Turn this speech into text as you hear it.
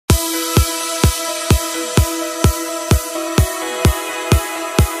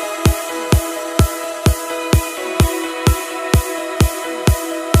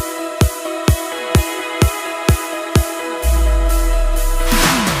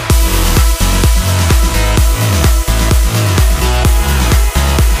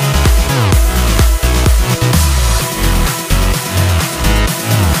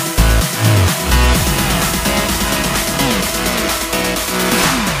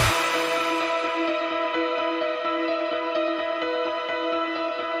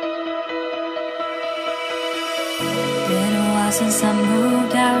since I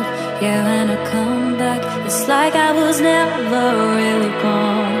moved out, yeah, when I come back, it's like I was never really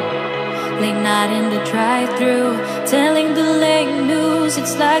gone. Late night in the drive-thru, telling the late news,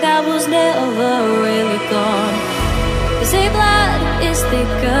 it's like I was never really gone. They say blood is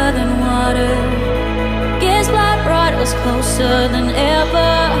thicker than water, guess blood brought us closer than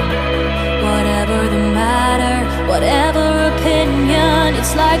ever. Whatever the matter, whatever opinion,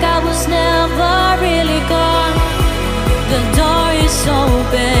 it's like I was never really gone. The door is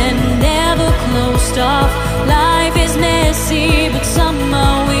open, never closed off. Life is messy, but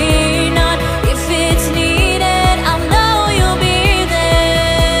somehow we're not. If it's needed, I know you'll be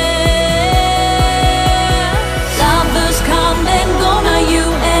there. Lovers come and go, now you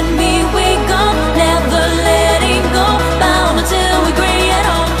and me, we go, never letting go, bound until we gray at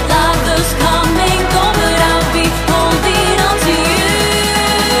home. Lovers come and go, but I'll be holding on to you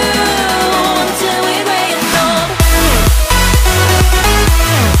until we're gray and old.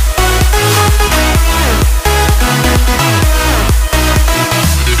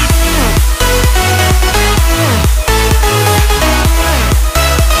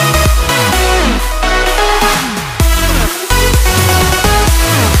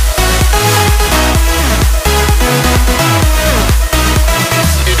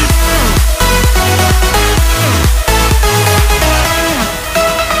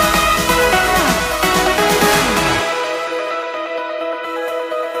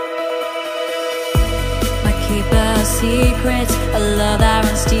 Secrets, a love that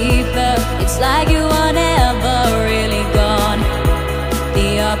runs deeper. It's like you are never really gone.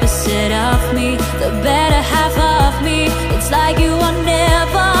 The opposite of me, the better half of me. It's like you are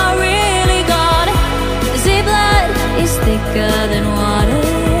never really gone. They say blood is thicker than water,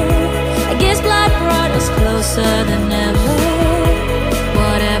 I guess blood brought us closer than ever.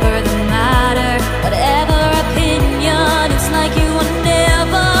 Whatever the matter, whatever opinion, it's like you are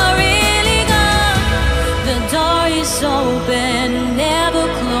never really gone. The door is open, never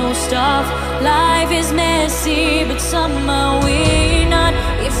closed off. Life is messy, but somehow we